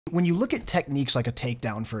When you look at techniques like a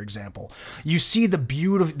takedown, for example, you see the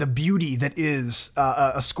beauty that is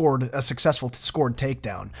a successful scored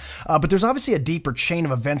takedown. But there's obviously a deeper chain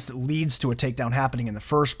of events that leads to a takedown happening in the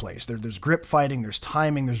first place. There's grip fighting, there's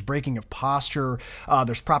timing, there's breaking of posture,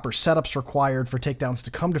 there's proper setups required for takedowns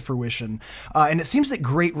to come to fruition. And it seems that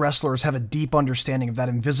great wrestlers have a deep understanding of that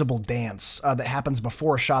invisible dance that happens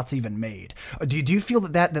before a shot's even made. Do you feel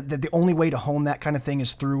that the only way to hone that kind of thing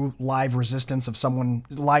is through live resistance of someone,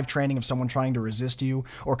 live training of someone trying to resist you,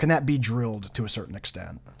 or can that be drilled to a certain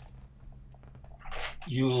extent?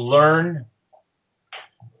 You learn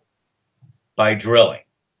by drilling.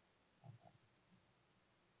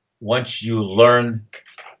 Once you learn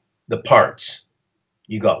the parts,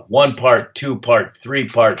 you got 1 part, 2 part, 3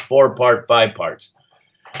 part, 4 part, 5 parts.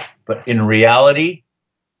 But in reality,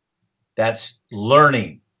 that's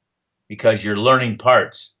learning, because you're learning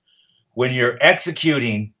parts. When you're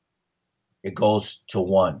executing, it goes to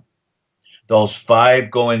 1. Those 5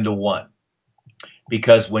 go into 1.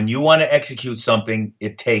 Because when you want to execute something,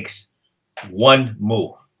 it takes 1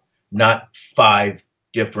 move, not 5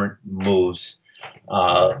 different moves.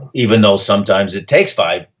 Even though sometimes it takes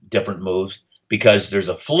 5 different moves because there's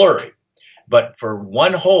a flurry. But for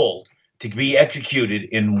 1 hold to be executed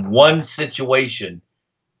in 1 situation,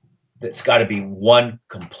 that's got to be 1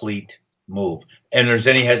 complete move. And there's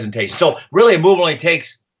any hesitation. So really a move only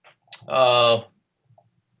takes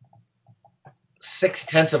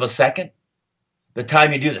 0.6 of a second. The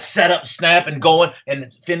time you do the setup, snap, and going,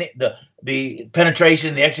 and finish the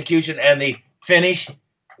penetration, the execution, and the finish,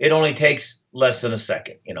 it only takes less than a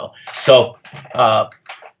second. So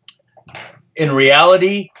in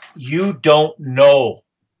reality, you don't know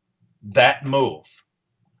that move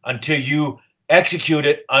until you execute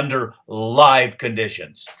it under live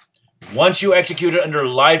conditions. Once you execute it under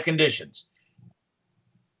live conditions,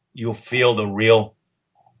 you'll feel the real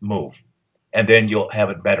move, and then you'll have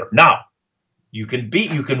it better. Now, you can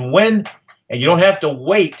win, and you don't have to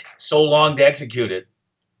wait so long to execute it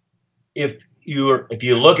if you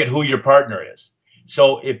look at who your partner is.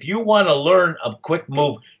 So if you want to learn a quick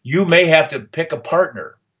move, you may have to pick a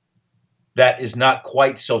partner that is not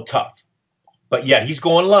quite so tough, but yet he's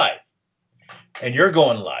going live, and you're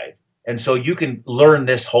going live, and so you can learn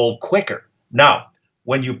this hold quicker. Now,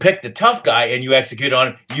 when you pick the tough guy and you execute on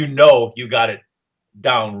it, you know you got it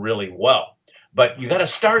down really well. But you got to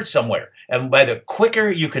start somewhere. And by the quicker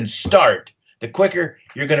you can start, the quicker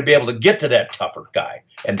you're going to be able to get to that tougher guy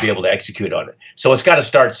and be able to execute on it. So it's got to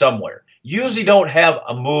start somewhere. Usually don't have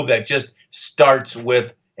a move that just starts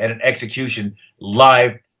with an execution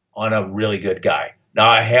live on a really good guy. Now,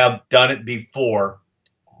 I have done it before,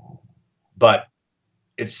 but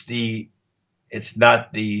it's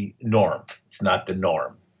not the norm. It's not the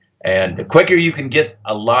norm. And the quicker you can get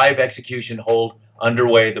a live execution hold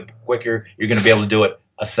underway, the quicker you're going to be able to do it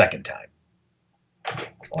a second time,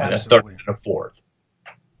 and a third and a fourth.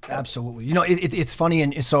 Absolutely. It's funny.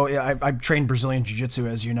 And so I've trained Brazilian Jiu-Jitsu,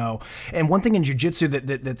 as you know, and one thing in Jiu-Jitsu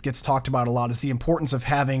that gets talked about a lot is the importance of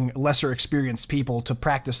having lesser experienced people to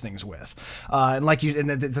practice things with. And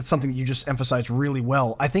that's something that you just emphasized really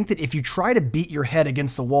well. I think that if you try to beat your head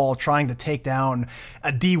against the wall trying to take down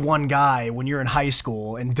a D1 guy when you're in high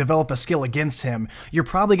school and develop a skill against him, you're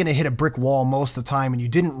probably going to hit a brick wall most of the time, and you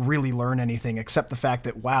didn't really learn anything except the fact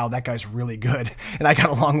that, wow, that guy's really good and I got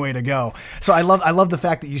a long way to go. So I love the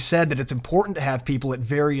fact that you said that it's important to have people at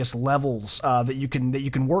various levels that you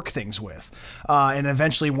can work things with, and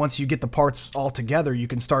eventually once you get the parts all together, you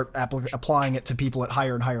can start applying it to people at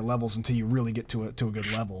higher and higher levels until you really get to a good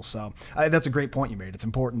level. So that's a great point you made. It's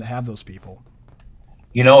important to have those people.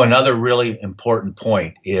 Another really important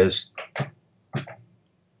point is,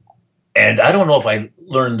 and I don't know if I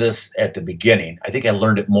learned this at the beginning, I think I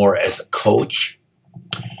learned it more as a coach,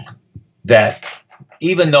 that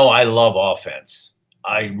even though I love offense,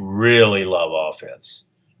 I really love offense,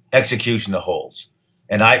 execution of holds.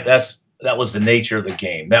 And that was the nature of the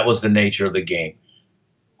game. That was the nature of the game.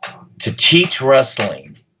 To teach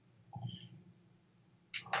wrestling,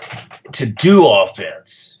 to do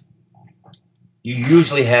offense, you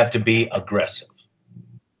usually have to be aggressive.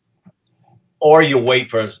 Or you wait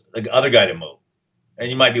for the other guy to move. And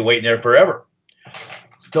you might be waiting there forever.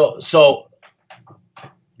 So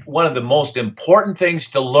one of the most important things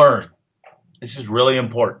to learn, this is really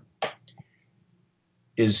important,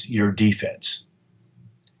 is your defense.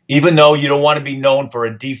 Even though you don't want to be known for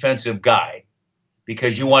a defensive guy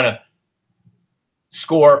because you want to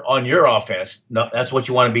score on your offense, no, that's what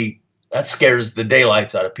you want to be. That scares the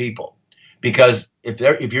daylights out of people. Because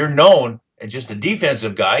if you're known as just a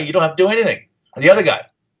defensive guy, you don't have to do anything on the other guy,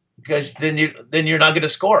 because then you're not going to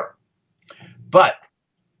score. But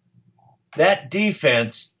that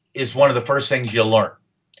defense is one of the first things you learn.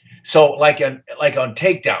 So like on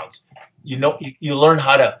takedowns, you learn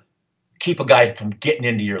how to keep a guy from getting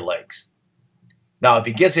into your legs. Now, if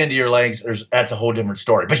he gets into your legs, that's a whole different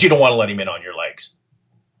story. But you don't want to let him in on your legs,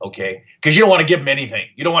 okay? Because you don't want to give him anything.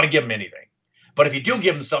 You don't want to give him anything. But if you do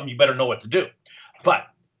give him something, you better know what to do. But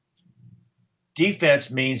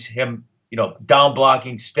defense means him, down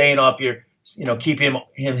blocking, staying off your, keep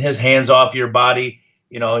his hands off your body,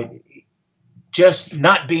 just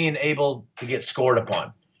not being able to get scored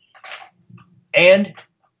upon. And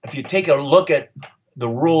if you take a look at the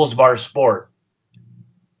rules of our sport,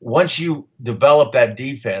 once you develop that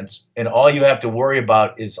defense and all you have to worry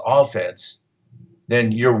about is offense,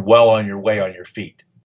 then you're well on your way on your feet.